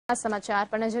समाचार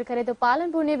पर नजर करें तो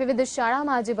पालनपुर ने विविध शाला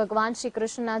में आज भगवान श्री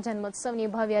कृष्णना जन्मोत्सवनी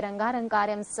भव्य रंगारंग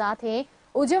कार्यक्रम साथे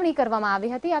उजवणी करवामां आवी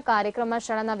हती। आ कार्यक्रममां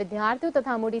शाळाना विद्यार्थीओ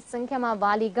तथा मोटी संख्यामां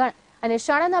वालीगण અને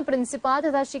શાળાના પ્રિન્સિપાલ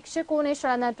તથા શિક્ષકો અને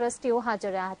શાળાના ટ્રસ્ટીઓ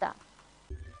હાજર રહ્યા હતા।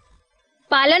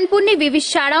 પાલનપુરની વિવિધ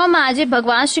શાળાઓમાં આજે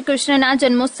ભગવાન શ્રી કૃષ્ણના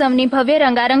જન્મોત્સવની ભવ્ય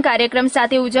રંગારંગ કાર્યક્રમ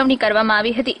સાથે ઉજવણી કરવામાં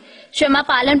આવી હતી, જેમાં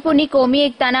પાલનપુરની કોમી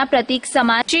એકતાના પ્રતીક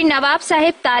સમાન શ્રી નવાબ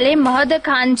સાહેબ તાલેમ મહદ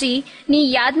ખાનજીની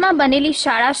યાદમાં બનેલી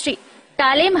શાળા Shri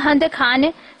તાલેમ હંદ Khan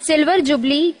silver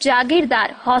jubilee Jagirdar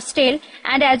hostel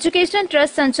and education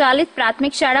trust સંચાલિત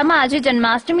પ્રાથમિક શાળામાં આજે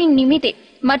જન્માષ્ટમી નિમિત્તે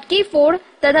મટકી ફોડ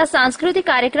તથા સાંસ્કૃતિક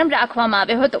કાર્યક્રમ રાખવામાં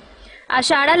આવ્યો હતો। આ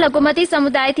શાળા લઘુમતી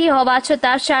સમુદાયથી હોવા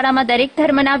છતાં શાળામાં દરેક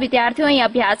ધર્મના વિદ્યાર્થીઓ અહીં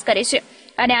અભ્યાસ કરે છે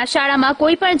અને આ શાળામાં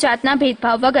કોઈ પણ જાતના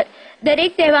ભેદભાવ વગર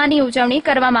દરેક તહેવારની ઉજવણી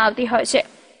કરવામાં આવતી હોય છે।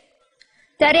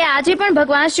 ત્યારે આજે પણ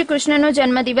ભગવાન શ્રી કૃષ્ણનો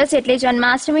જન્મદિવસ એટલે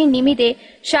જન્માષ્ટમી નિમિત્તે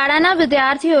શાળાના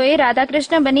વિદ્યાર્થીઓએ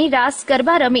રાધાકૃષ્ણ બની રાસ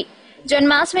ગરબા રમી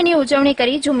જન્માષ્ટમીની ઉજવણી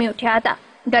કરી ઝૂમી ઉઠ્યા હતા।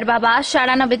 ગરબા બાદ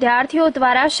શાળાના વિદ્યાર્થીઓ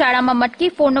દ્વારા શાળામાં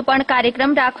મટકી ફોડનો પણ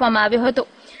કાર્યક્રમ રાખવામાં આવ્યો હતો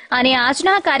અને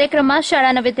આજના કાર્યક્રમમાં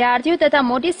શાળાના વિદ્યાર્થીઓ તથા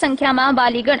મોટી સંખ્યામાં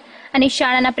વાલીગણ અને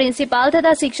શાળાના પ્રિન્સિપાલ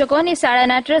તથા શિક્ષકો અને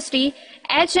શાળાના ટ્રસ્ટી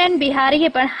એચ.એન. બિહારીએ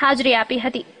પણ હાજરી આપી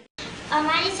હતી।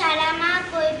 અમારી શાળામાં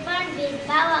કોઈ પણ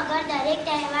ભેદભાવ વગર દરેક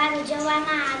તહેવાર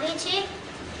ઉજવવામાં આવે છે।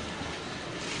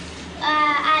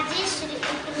 આજે શ્રી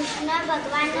કૃષ્ણ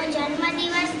ભગવાનનો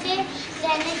જન્મદિવસ છે,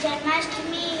 જેને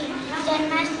જન્માષ્ટમી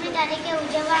તરીકે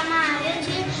ઉજવવામાં આવે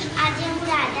છે। આજે હું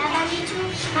રાધા બની છું,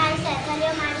 મારી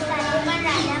સહેલીઓ મારી સાથે પણ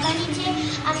રાધા બની છે।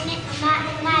 અમને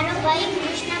મારો ભાઈ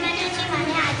કૃષ્ણ બન્યો છે।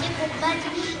 મને આજે ખૂબ જ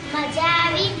મજા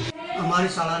આવી।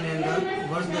 અમારી શાળાની અંદર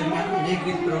વર્ષ દરમિયાન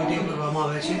અનેકવિધ પ્રવૃત્તિઓ કરવામાં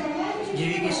આવે છે,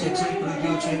 જેવી કે શૈક્ષણિક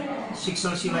પ્રવૃત્તિઓ છે,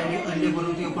 શિક્ષણ સિવાયની અન્ય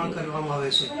પ્રવૃત્તિઓ પણ કરવામાં આવે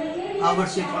છે। આ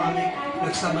વર્ષે પણ અમે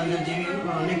રક્ષાબંધન જેવી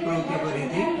અનેક પ્રવૃત્તિઓ કરી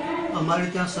હતી। અમારે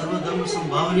ત્યાં સર્વધર્મ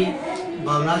સંભાવની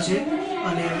ભાવના છે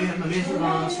અને અમે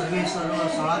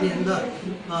શાળાની અંદર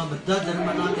બધા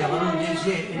ધર્મના તહેવારો જે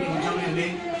છે એની ઉજવણી અમે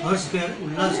હર્ષભેર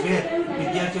ઉલ્લાસભેર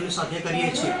વિદ્યાર્થીઓ સાથે કરીએ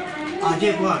છીએ। આજે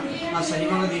પણ આ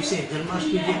શનિવારના દિવસે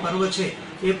જન્માષ્ટમી જે પર્વ છે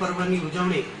એ પર્વની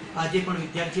ઉજવણી આજે પણ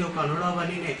વિદ્યાર્થીઓ કાનોડા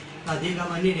બનીને રાધિકા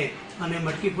બનીને અને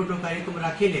મટકી ફોડનો કાર્યક્રમ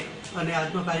રાખીને અને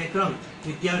આજનો કાર્યક્રમ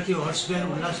વિદ્યાર્થીઓ હર્ષભેર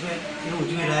ઉલ્લાસભેર એ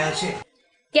ઉજવી રહ્યા છે।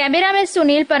 કેમેરામેન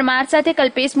સુનિલ પરમાર સાથે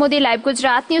કલ્પેશ મોદી, લાઈવ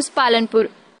ગુજરાત ન્યૂઝ, પાલનપુર।